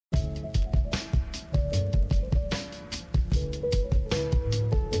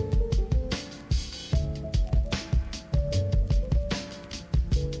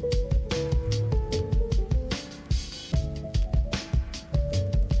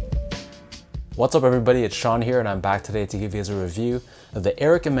What's up everybody, it's Sean here and I'm back today to give you guys a review of the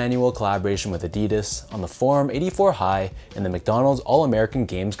Emanuel collaboration with Adidas on the Forum 84 High in the McDonald's All-American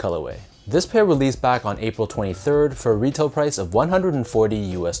Games colorway. This pair released back on April 23rd for a retail price of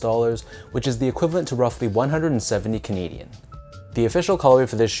 $140 US, which is the equivalent to roughly 170 Canadian. The official colorway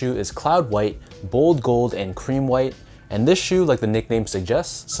for this shoe is cloud white, bold gold, and cream white. And this shoe, like the nickname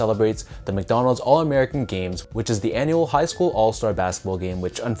suggests, celebrates the McDonald's All-American Games, which is the annual high school all-star basketball game,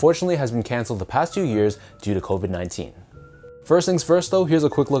 which unfortunately has been canceled the past 2 years due to COVID-19. First things first though, here's a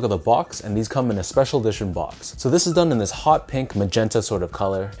quick look at the box, and these come in a special edition box. So this is done in this hot pink magenta sort of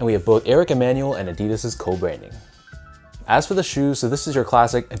color, and we have both Emanuel and Adidas's co-branding. As for the shoes, so this is your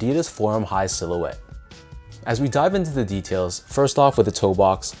classic Adidas Forum High silhouette. As we dive into the details, first off with the toe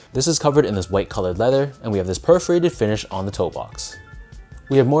box, this is covered in this white colored leather, and we have this perforated finish on the toe box.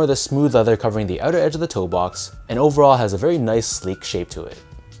 We have more of this smooth leather covering the outer edge of the toe box, and overall has a very nice sleek shape to it.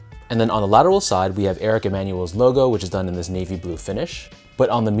 And then on the lateral side, we have Emanuel's logo, which is done in this navy blue finish.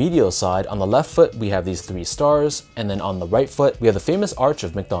 But on the medial side, on the left foot, we have these 3 stars, and then on the right foot, we have the famous arch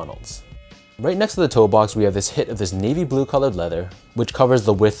of McDonald's. Right next to the toe box, we have this hit of this navy blue colored leather, which covers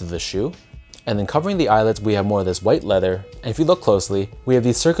the width of the shoe. And then covering the eyelets, we have more of this white leather, and if you look closely, we have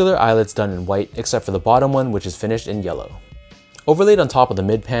these circular eyelets done in white, except for the bottom one, which is finished in yellow. Overlaid on top of the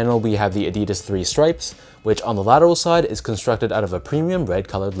mid panel, we have the Adidas 3 stripes, which on the lateral side is constructed out of a premium red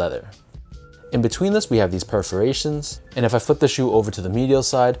colored leather. In between this, we have these perforations, and if I flip the shoe over to the medial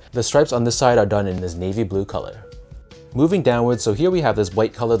side, the stripes on this side are done in this navy blue color. Moving downwards, so here we have this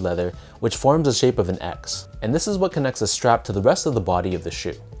white colored leather, which forms the shape of an X. And this is what connects the strap to the rest of the body of the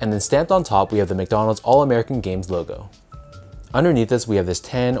shoe. And then stamped on top, we have the McDonald's All-American Games logo. Underneath this, we have this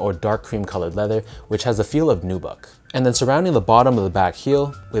tan or dark cream colored leather, which has the feel of nubuck. And then surrounding the bottom of the back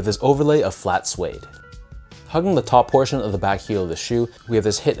heel, we have this overlay of flat suede. Hugging the top portion of the back heel of the shoe, we have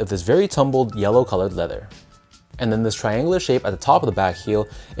this hit of this very tumbled yellow colored leather. And then this triangular shape at the top of the back heel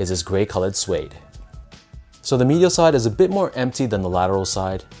is this gray colored suede. So the medial side is a bit more empty than the lateral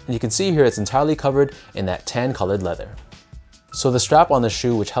side, and you can see here it's entirely covered in that tan colored leather. So the strap on the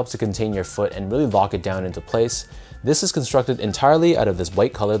shoe, which helps to contain your foot and really lock it down into place, this is constructed entirely out of this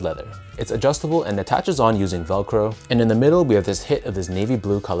white colored leather. It's adjustable and attaches on using Velcro, and in the middle we have this hit of this navy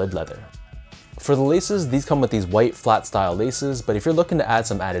blue colored leather. For the laces, these come with these white flat style laces, but if you're looking to add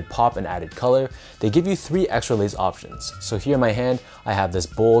some added pop and added color, they give you 3 extra lace options. So here in my hand, I have this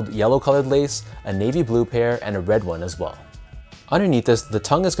bold yellow colored lace, a navy blue pair, and a red one as well. Underneath this, the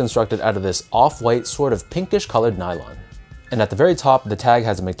tongue is constructed out of this off-white sort of pinkish colored nylon. And at the very top, the tag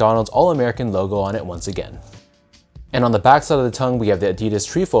has a McDonald's All-American logo on it once again. And on the back side of the tongue, we have the Adidas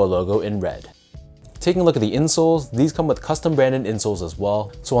Trefoil logo in red. Taking a look at the insoles, these come with custom branded insoles as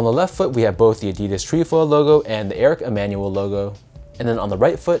well. So on the left foot, we have both the Adidas Trefoil logo and the Emanuel logo. And then on the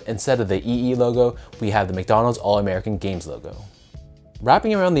right foot, instead of the EE logo, we have the McDonald's All-American Games logo.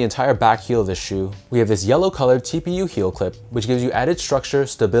 Wrapping around the entire back heel of this shoe, we have this yellow colored TPU heel clip, which gives you added structure,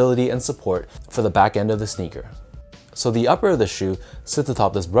 stability, and support for the back end of the sneaker. So the upper of the shoe sits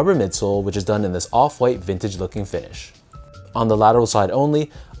atop this rubber midsole, which is done in this off-white vintage looking finish. On the lateral side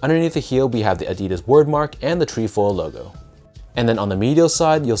only, underneath the heel, we have the Adidas word mark and the Trefoil logo. And then on the medial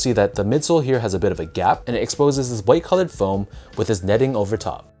side, you'll see that the midsole here has a bit of a gap, and it exposes this white colored foam with this netting over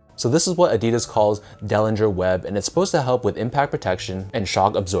top. So this is what Adidas calls Dellinger web, and it's supposed to help with impact protection and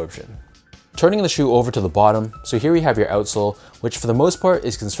shock absorption. Turning the shoe over to the bottom, so here we have your outsole, which for the most part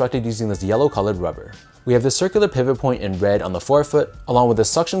is constructed using this yellow colored rubber. We have this circular pivot point in red on the forefoot, along with this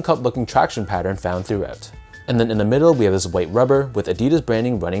suction cup looking traction pattern found throughout. And then in the middle, we have this white rubber with Adidas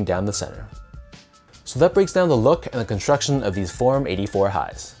branding running down the center. So that breaks down the look and the construction of these Forum 84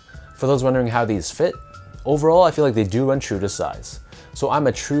 highs. For those wondering how these fit, overall I feel like they do run true to size. So I'm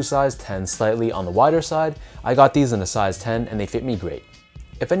a true size 10, slightly on the wider side. I got these in a size 10 and they fit me great.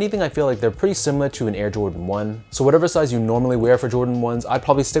 If anything, I feel like they're pretty similar to an Air Jordan 1. So whatever size you normally wear for Jordan 1s, I'd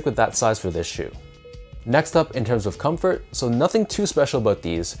probably stick with that size for this shoe. Next up, in terms of comfort, so nothing too special about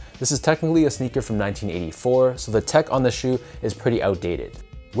these. This is technically a sneaker from 1984, so the tech on the shoe is pretty outdated.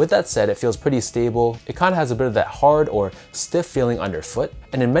 With that said, it feels pretty stable. It kind of has a bit of that hard or stiff feeling underfoot,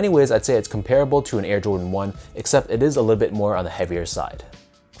 and in many ways I'd say it's comparable to an Air Jordan 1, except it is a little bit more on the heavier side.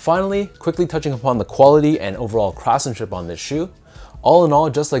 Finally, quickly touching upon the quality and overall craftsmanship on this shoe. All in all,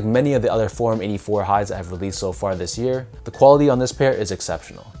 just like many of the other Forum 84 highs that have released so far this year, the quality on this pair is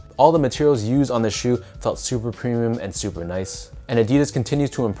exceptional. All the materials used on this shoe felt super premium and super nice. And Adidas continues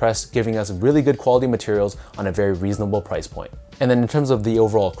to impress, giving us really good quality materials on a very reasonable price point. And then in terms of the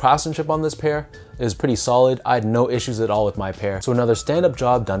overall craftsmanship on this pair, it was pretty solid. I had no issues at all with my pair. So another stand-up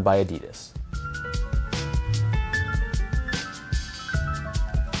job done by Adidas.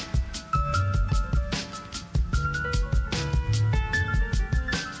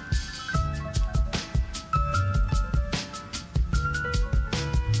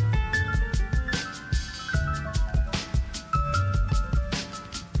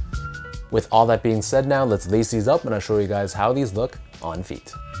 With all that being said now, let's lace these up and I'll show you guys how these look on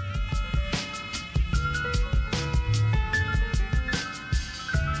feet.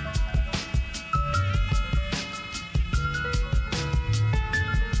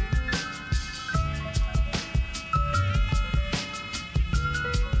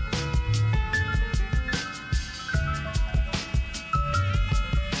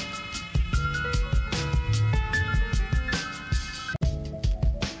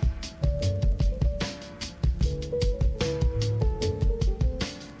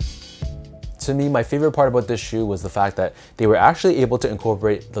 To me, my favorite part about this shoe was the fact that they were actually able to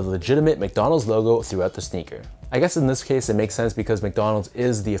incorporate the legitimate McDonald's logo throughout the sneaker. I guess in this case it makes sense because McDonald's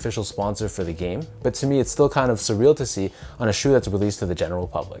is the official sponsor for the game, but to me it's still kind of surreal to see on a shoe that's released to the general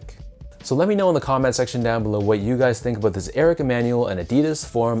public. So let me know in the comment section down below what you guys think about this Eric Emanuel and Adidas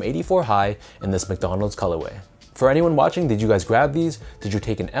Forum 84 High in this McDonald's colorway. For anyone watching, did you guys grab these? Did you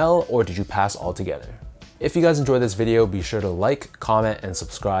take an L or did you pass altogether? If you guys enjoyed this video, be sure to like, comment, and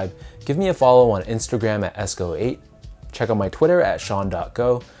subscribe. Give me a follow on Instagram at esco8, check out my Twitter at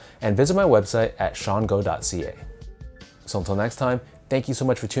sean.go, and visit my website at seango.ca. So until next time, thank you so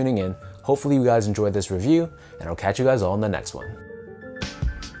much for tuning in. Hopefully you guys enjoyed this review, and I'll catch you guys all in the next one.